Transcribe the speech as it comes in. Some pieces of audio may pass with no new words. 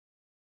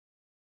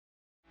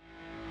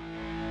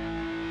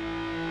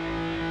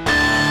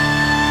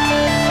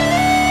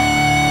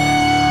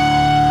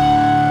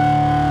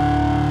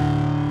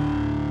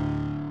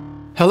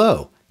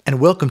Hello, and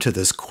welcome to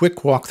this quick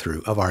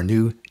walkthrough of our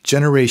new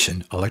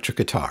Generation electric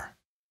guitar.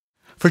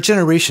 For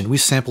Generation, we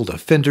sampled a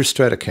Fender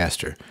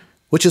Stratocaster,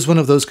 which is one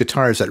of those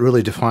guitars that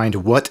really defined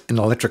what an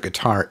electric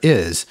guitar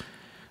is,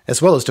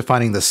 as well as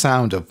defining the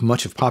sound of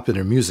much of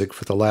popular music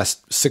for the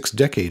last 6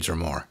 decades or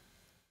more.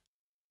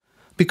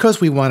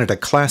 Because we wanted a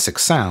classic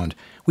sound,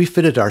 we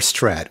fitted our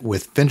Strat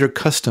with Fender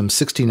Custom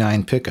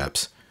 69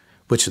 pickups,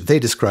 which they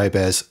describe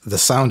as the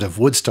sound of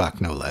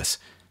Woodstock no less.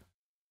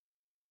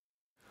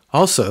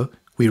 Also,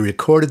 we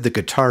recorded the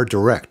guitar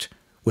direct,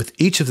 with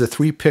each of the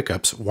 3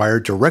 pickups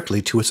wired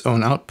directly to its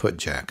own output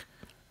jack.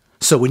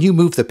 So when you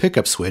move the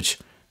pickup switch,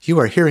 you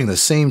are hearing the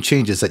same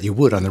changes that you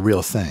would on the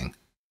real thing.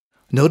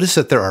 Notice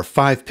that there are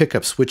 5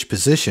 pickup switch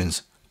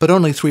positions, but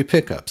only 3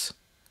 pickups.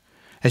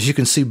 As you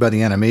can see by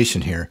the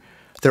animation here,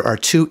 there are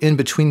 2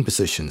 in-between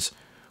positions,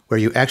 where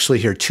you actually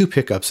hear 2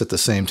 pickups at the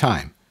same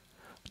time,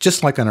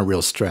 just like on a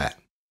real Strat.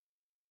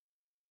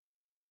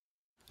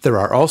 There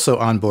are also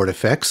onboard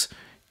effects.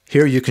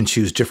 Here you can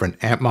choose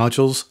different amp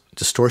modules,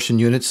 distortion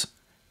units,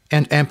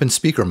 and amp and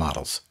speaker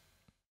models.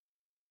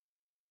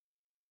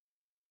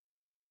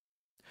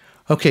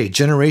 Okay,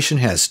 Generation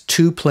has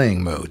 2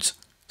 playing modes,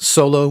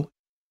 solo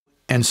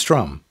and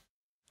strum.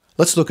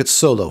 Let's look at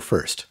solo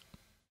first.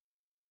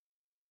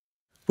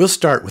 We'll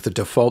start with the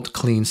default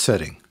clean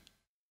setting.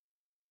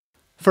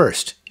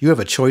 First, you have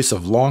a choice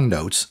of long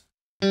notes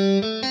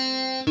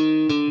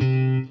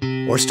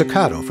or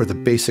staccato for the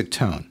basic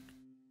tone.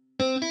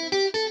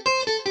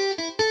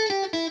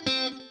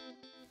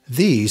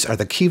 These are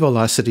the key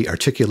velocity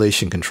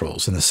articulation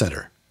controls in the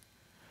center.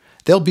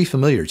 They'll be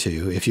familiar to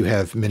you if you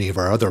have many of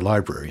our other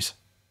libraries.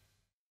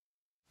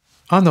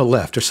 On the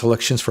left are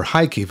selections for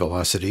high key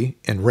velocity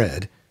in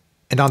red,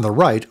 and on the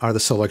right are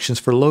the selections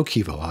for low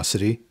key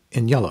velocity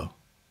in yellow.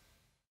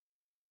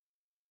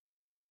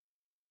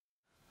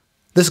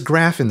 This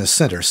graph in the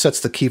center sets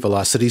the key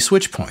velocity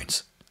switch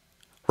points.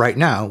 Right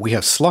now, we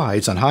have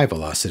slides on high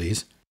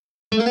velocities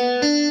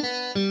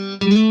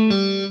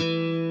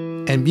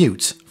and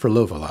mutes for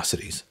low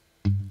velocities.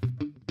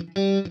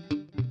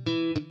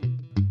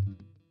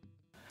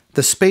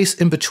 The space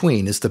in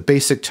between is the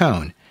basic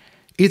tone,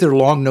 either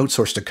long notes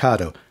or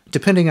staccato,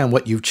 depending on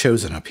what you've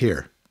chosen up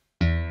here.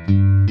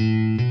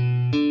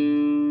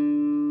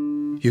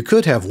 You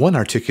could have one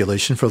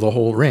articulation for the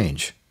whole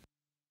range,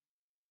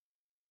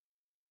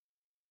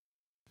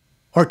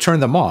 or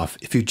turn them off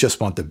if you just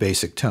want the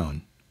basic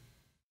tone.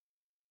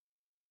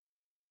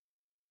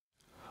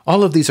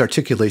 All of these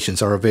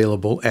articulations are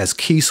available as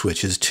key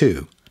switches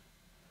too.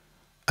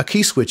 A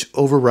key switch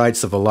overrides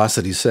the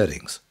velocity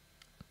settings.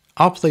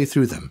 I'll play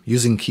through them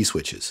using key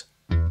switches.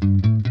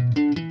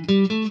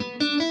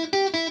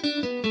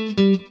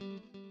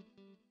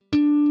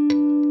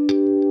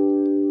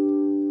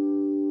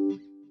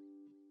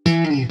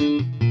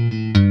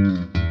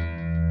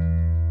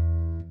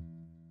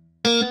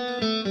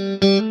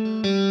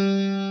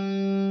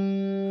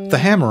 The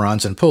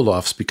hammer-ons and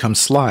pull-offs become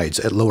slides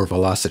at lower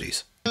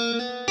velocities.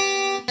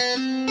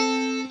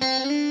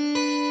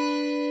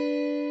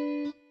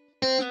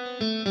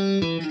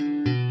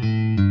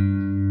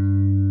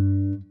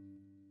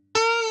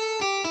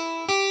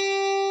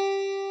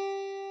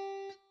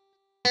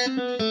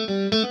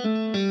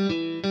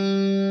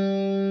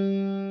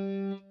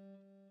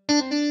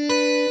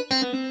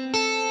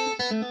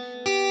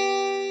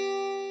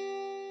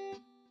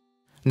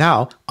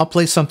 Now, I'll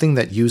play something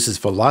that uses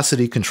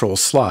velocity control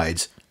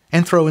slides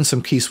and throw in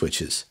some key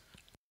switches.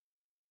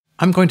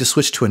 I'm going to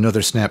switch to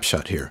another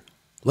snapshot here.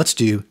 Let's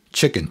do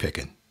chicken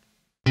pickin'.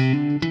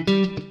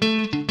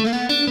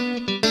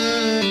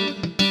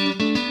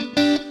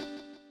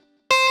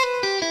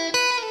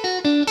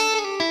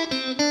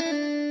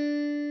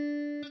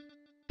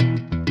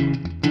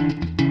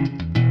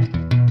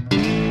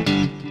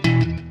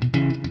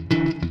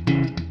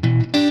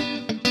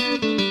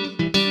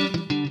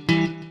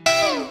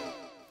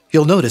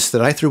 You'll notice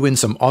that I threw in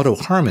some auto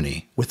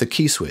harmony with the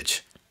key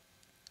switch.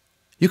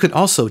 You can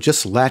also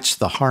just latch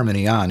the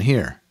harmony on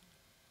here.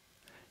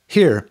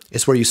 Here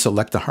is where you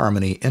select the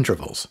harmony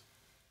intervals.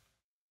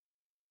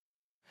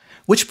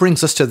 Which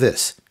brings us to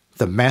this,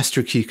 the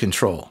master key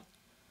control.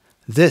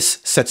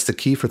 This sets the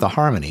key for the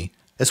harmony,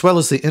 as well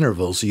as the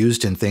intervals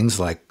used in things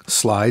like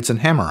slides and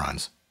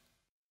hammer-ons.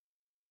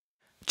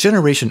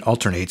 Generation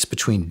alternates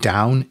between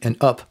down and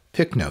up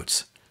pick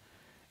notes,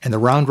 and the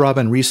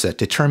round-robin reset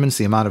determines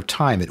the amount of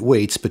time it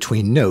waits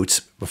between notes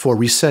before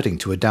resetting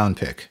to a down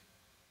pick.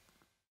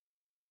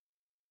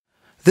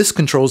 This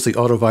controls the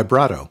auto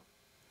vibrato,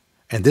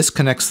 and this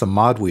connects the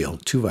mod wheel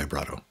to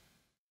vibrato.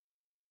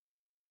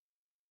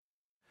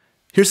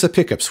 Here's the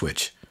pickup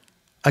switch.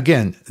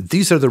 Again,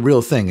 these are the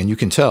real thing, and you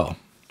can tell.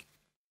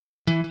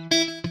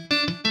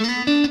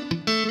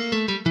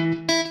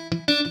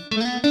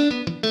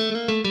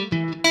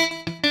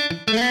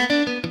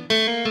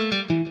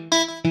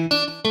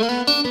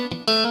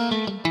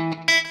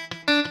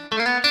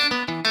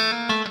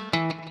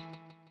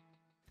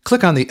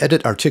 Click on the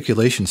Edit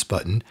Articulations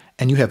button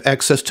and you have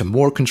access to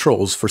more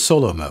controls for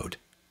solo mode.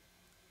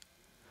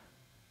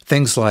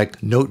 Things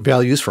like note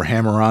values for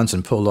hammer-ons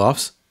and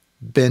pull-offs,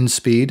 bend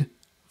speed,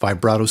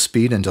 vibrato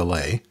speed and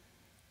delay,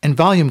 and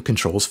volume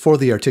controls for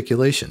the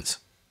articulations.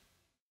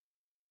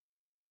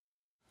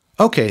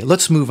 Okay,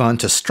 let's move on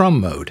to strum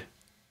mode.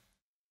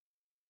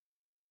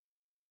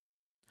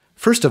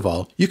 First of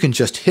all, you can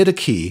just hit a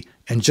key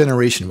and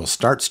generation will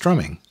start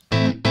strumming.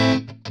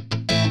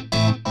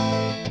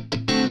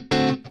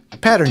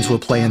 Patterns will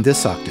play in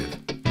this octave.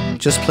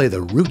 Just play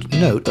the root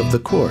note of the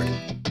chord.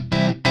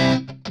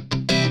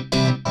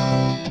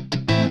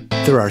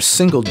 There are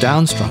single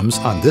down strums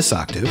on this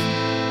octave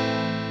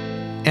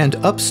and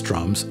up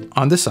strums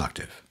on this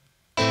octave.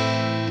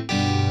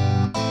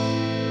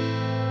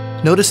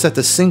 Notice that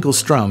the single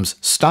strums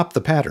stop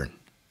the pattern.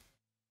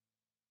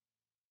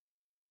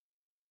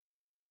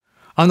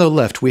 On the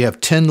left, we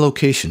have 10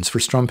 locations for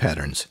strum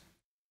patterns.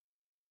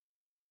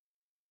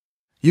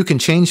 You can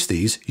change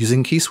these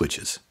using key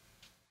switches.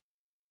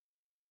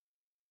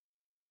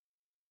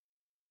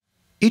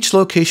 Each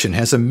location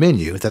has a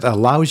menu that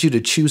allows you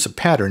to choose a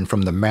pattern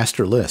from the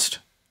master list.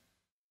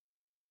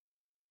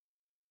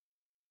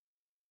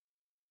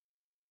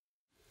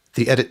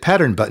 The Edit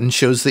Pattern button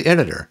shows the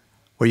editor,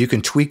 where you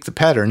can tweak the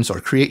patterns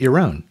or create your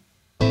own.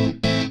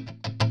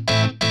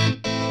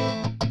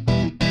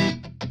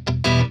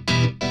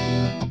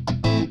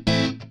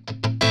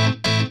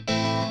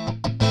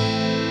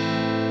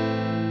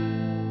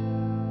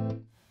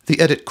 The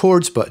Edit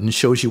Chords button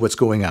shows you what's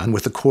going on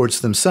with the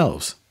chords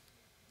themselves.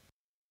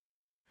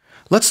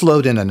 Let's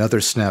load in another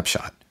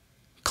snapshot.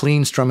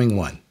 Clean Strumming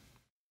 1.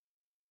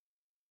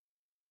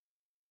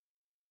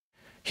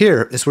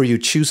 Here is where you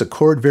choose a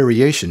chord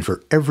variation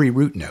for every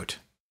root note.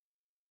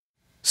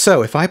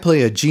 So if I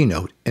play a G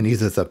note in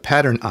either the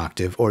pattern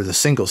octave or the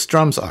single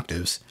strums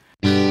octaves,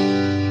 I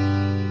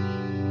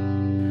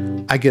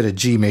get a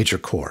G major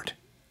chord.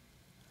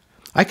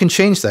 I can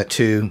change that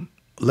to,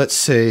 let's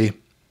say,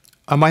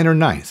 a minor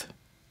ninth.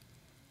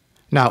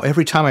 Now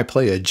every time I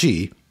play a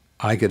G,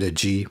 I get a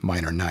G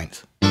minor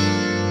ninth.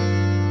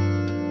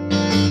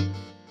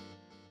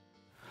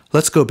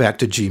 Let's go back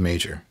to G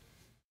major.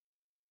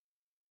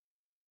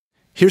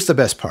 Here's the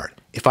best part.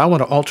 If I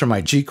want to alter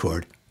my G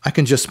chord, I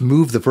can just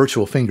move the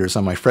virtual fingers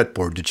on my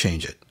fretboard to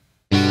change it.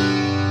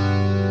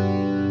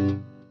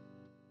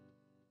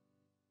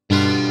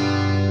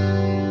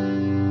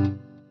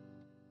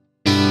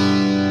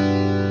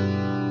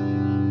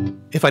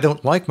 If I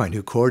don't like my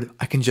new chord,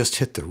 I can just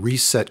hit the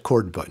Reset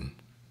Chord button.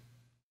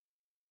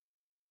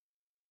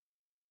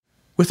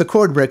 With the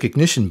chord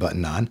recognition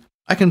button on,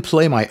 I can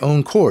play my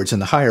own chords in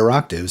the higher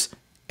octaves,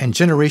 and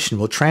generation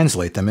will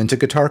translate them into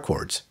guitar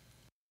chords.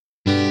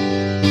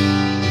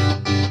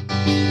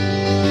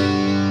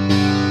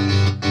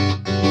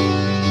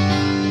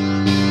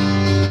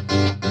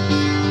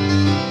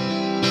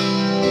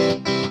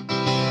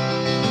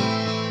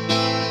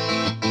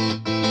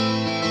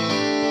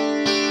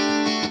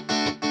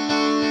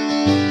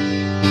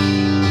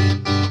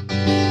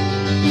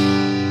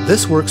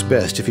 This works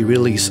best if you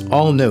release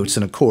all notes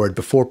in a chord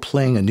before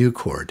playing a new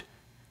chord,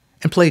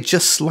 and play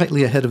just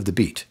slightly ahead of the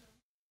beat.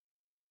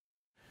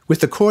 With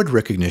the chord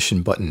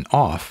recognition button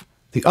off,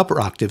 the upper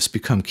octaves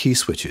become key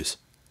switches,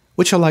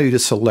 which allow you to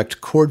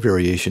select chord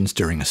variations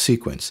during a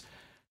sequence.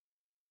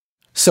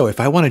 So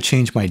if I want to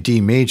change my D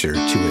major to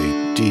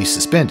a D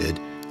suspended,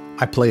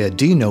 I play a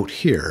D note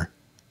here,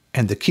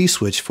 and the key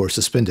switch for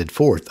suspended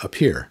fourth up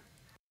here.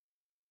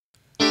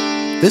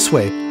 This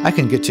way, I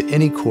can get to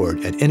any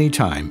chord at any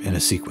time in a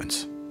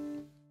sequence.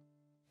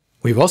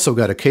 We've also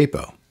got a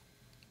capo.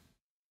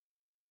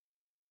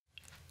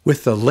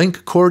 With the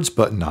Link Chords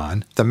button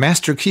on, the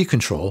Master Key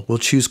control will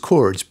choose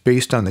chords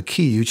based on the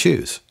key you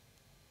choose.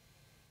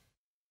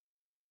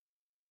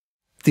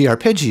 The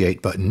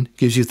Arpeggiate button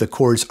gives you the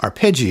chords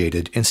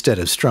arpeggiated instead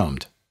of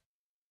strummed.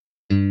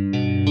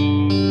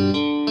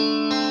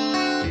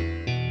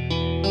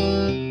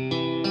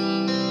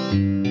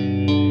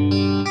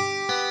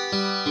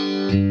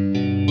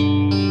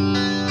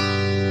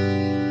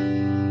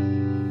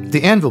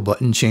 The Anvil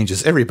button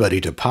changes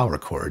everybody to power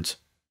chords.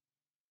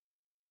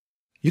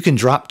 You can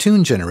drop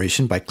tune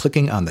generation by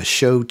clicking on the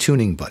Show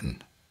Tuning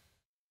button.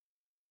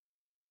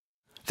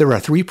 There are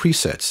 3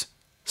 presets: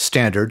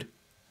 Standard,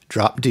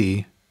 Drop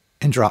D,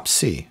 and Drop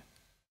C.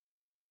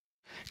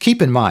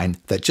 Keep in mind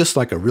that just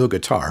like a real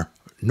guitar,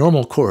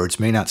 normal chords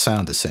may not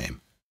sound the same.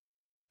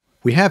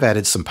 We have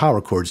added some power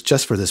chords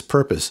just for this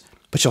purpose,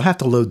 but you'll have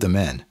to load them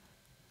in.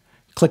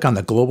 Click on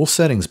the Global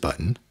Settings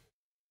button.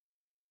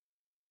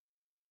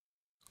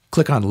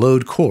 Click on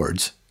Load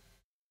Chords.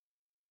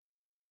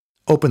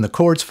 Open the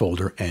Chords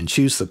folder and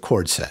choose the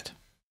chord set.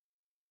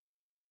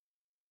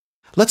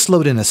 Let's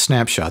load in a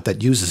snapshot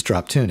that uses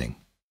drop tuning.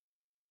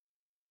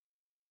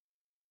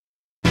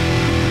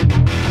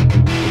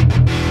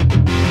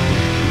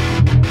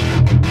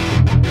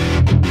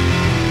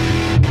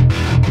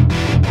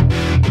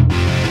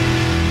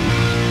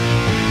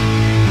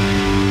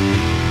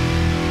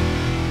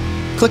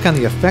 Click on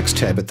the Effects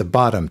tab at the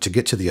bottom to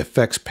get to the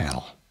Effects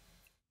panel.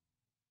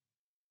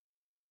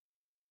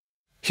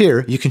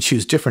 Here, you can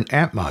choose different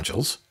amp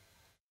modules,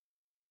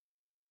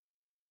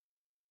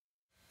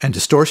 and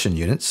distortion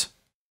units.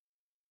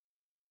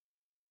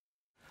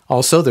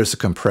 Also, there's a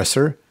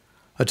compressor,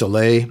 a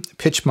delay,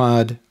 pitch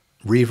mod,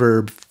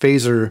 reverb,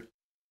 phaser,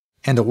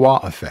 and a wah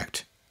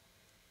effect.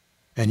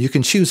 And you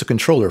can choose a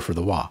controller for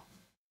the wah.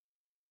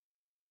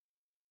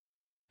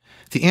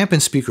 The amp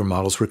and speaker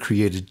models were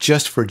created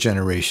just for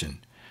generation,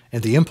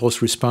 and the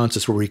impulse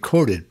responses were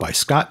recorded by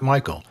Scott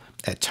Michael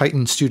at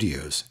Titan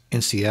Studios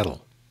in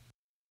Seattle.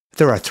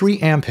 There are 3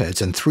 amp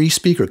heads and 3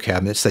 speaker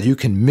cabinets that you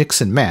can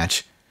mix and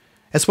match,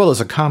 as well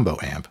as a combo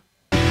amp.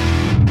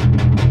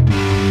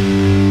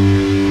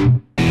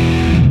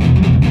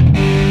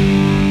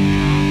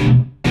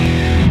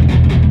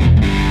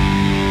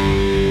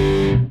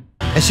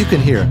 As you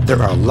can hear,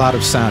 there are a lot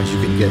of sounds you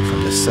can get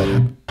from this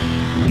setup.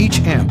 Each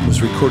amp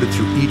was recorded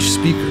through each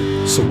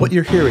speaker, so what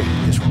you're hearing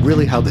is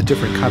really how the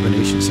different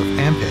combinations of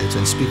amp heads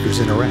and speakers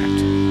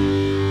interact.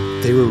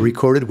 They were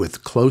recorded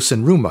with close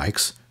and room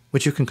mics,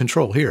 which you can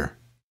control here.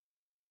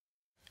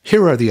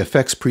 Here are the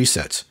effects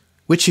presets,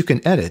 which you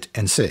can edit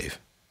and save.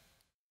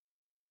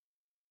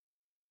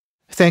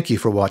 Thank you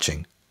for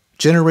watching.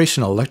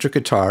 Generation Electric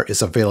Guitar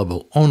is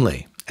available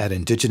only at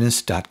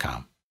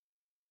Indiginus.com.